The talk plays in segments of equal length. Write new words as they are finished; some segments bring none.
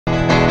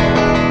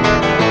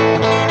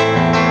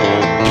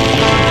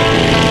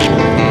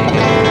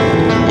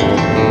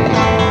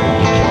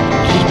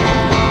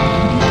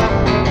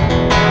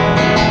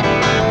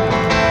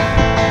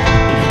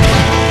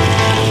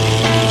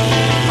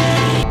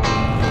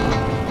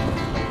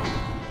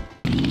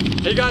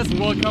Hey guys and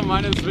welcome, my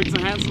name is Viktor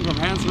Hansen from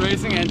Hansen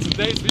Racing, and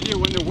today's video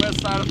we're in the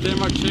west side of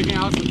Denmark checking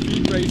out some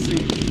feed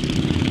racing.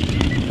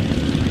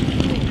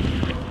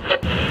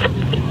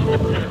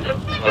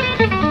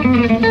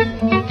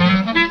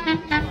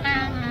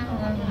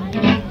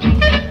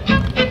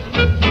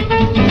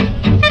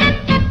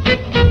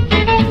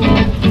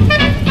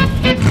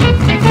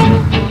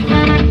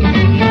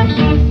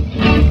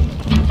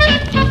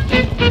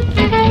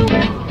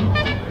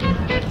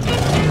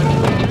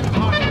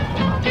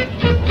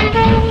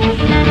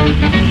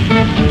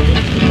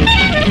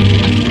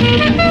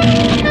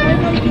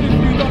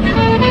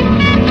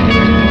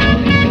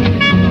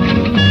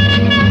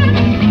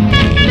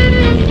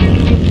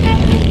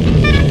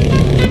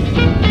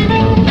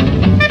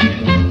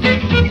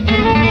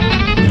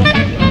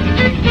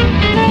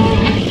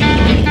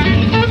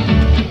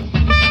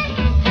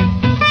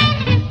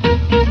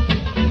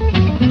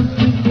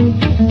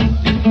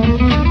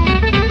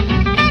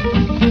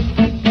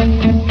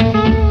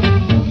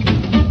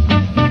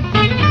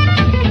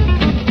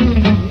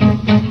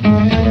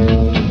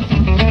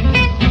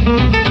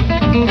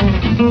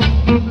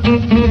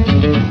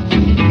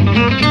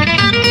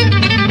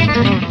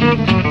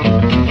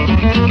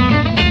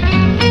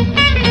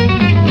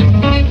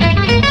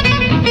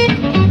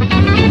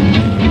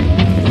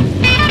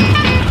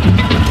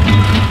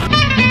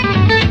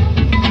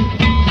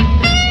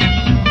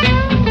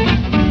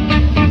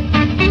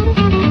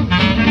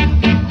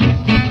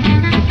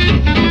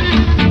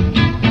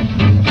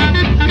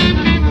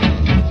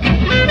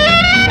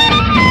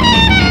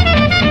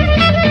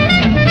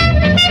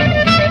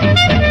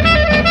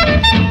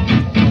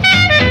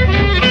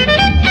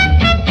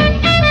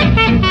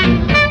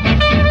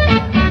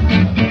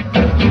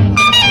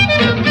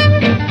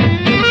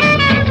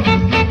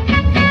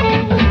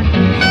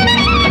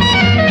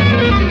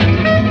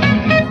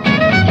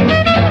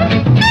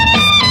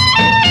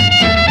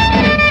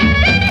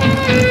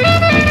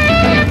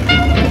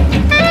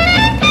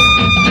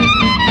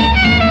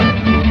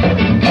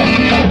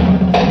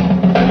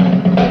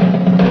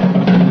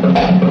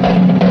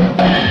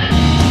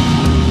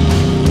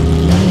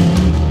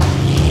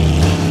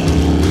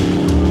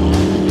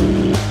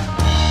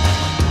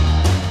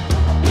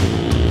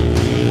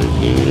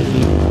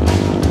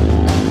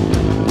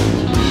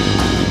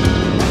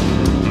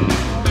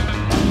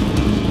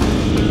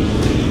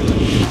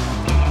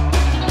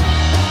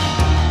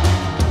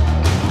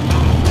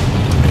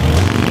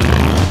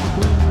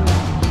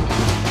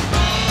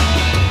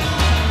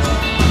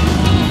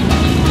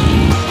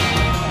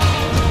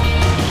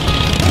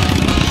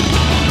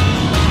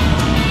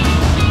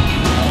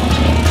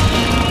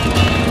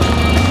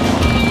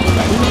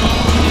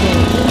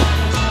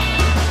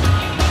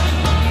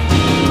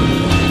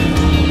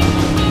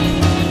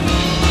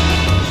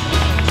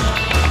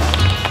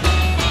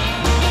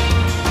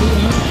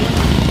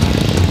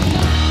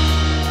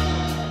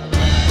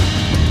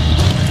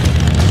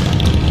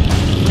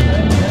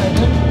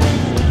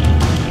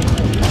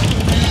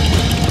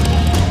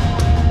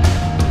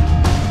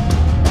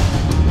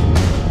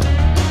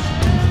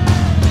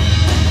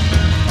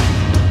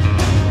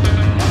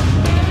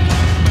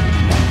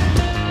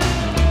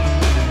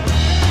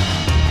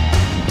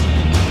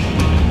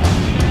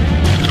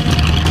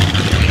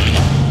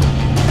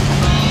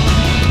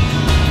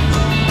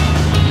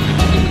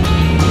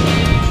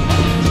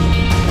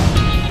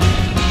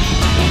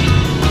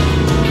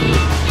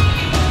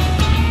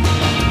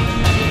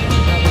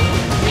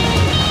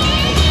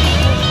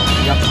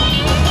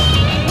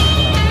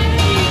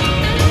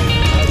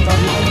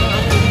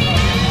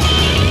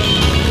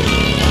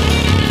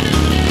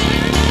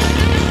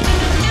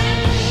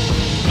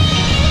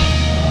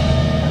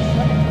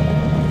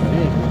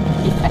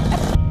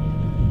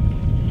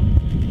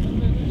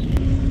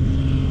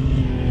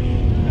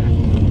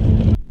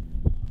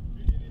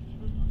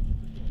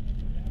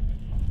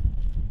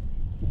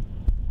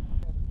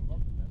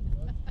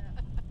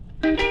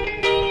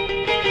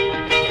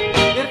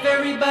 If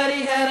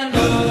everybody had an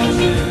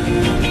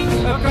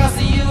ocean across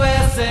the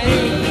USA,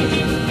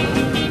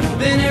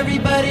 then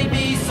everybody'd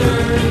be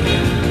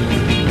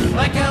served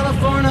like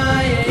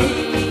California.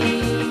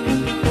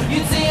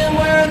 You'd see them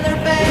wearing their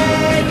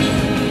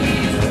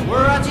baggies,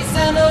 Warachi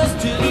sandals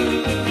too,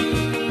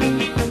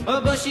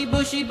 a bushy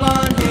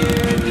blonde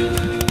hairdo,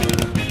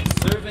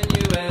 serving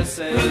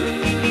USA.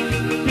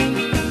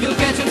 You'll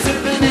catch them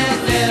surfing at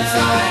Del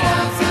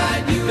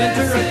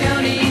Ventura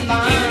County.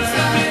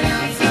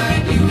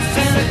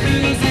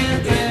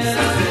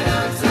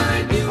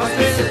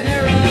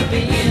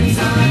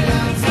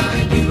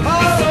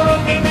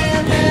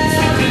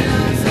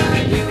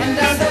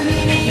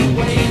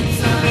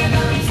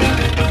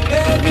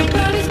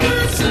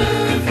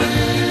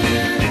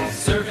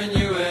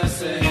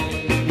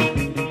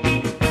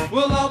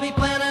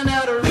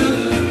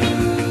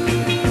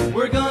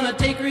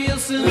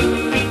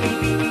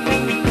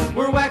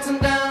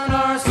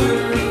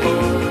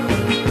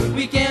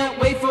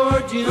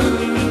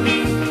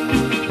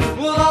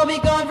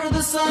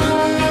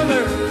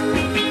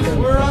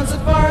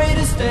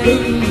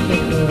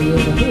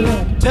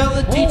 Tell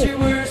the teacher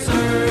we're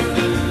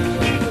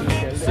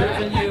serving.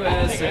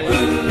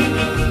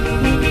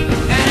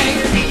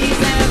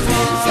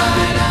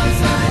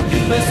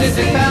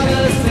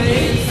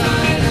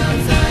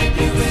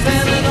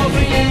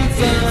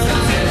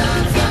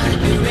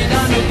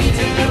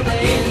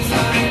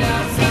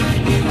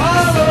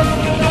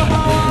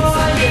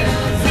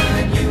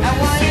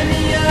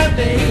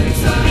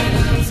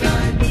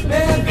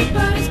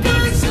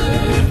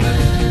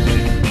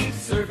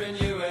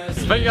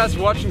 guys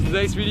for watching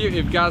today's video.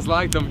 If you guys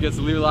liked, don't forget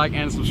to leave a like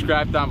and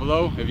subscribe down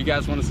below. If you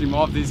guys want to see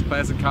more of these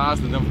classic cars,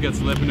 then don't forget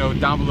to let me know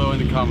down below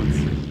in the comments.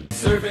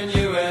 Surfing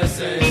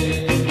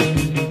USA.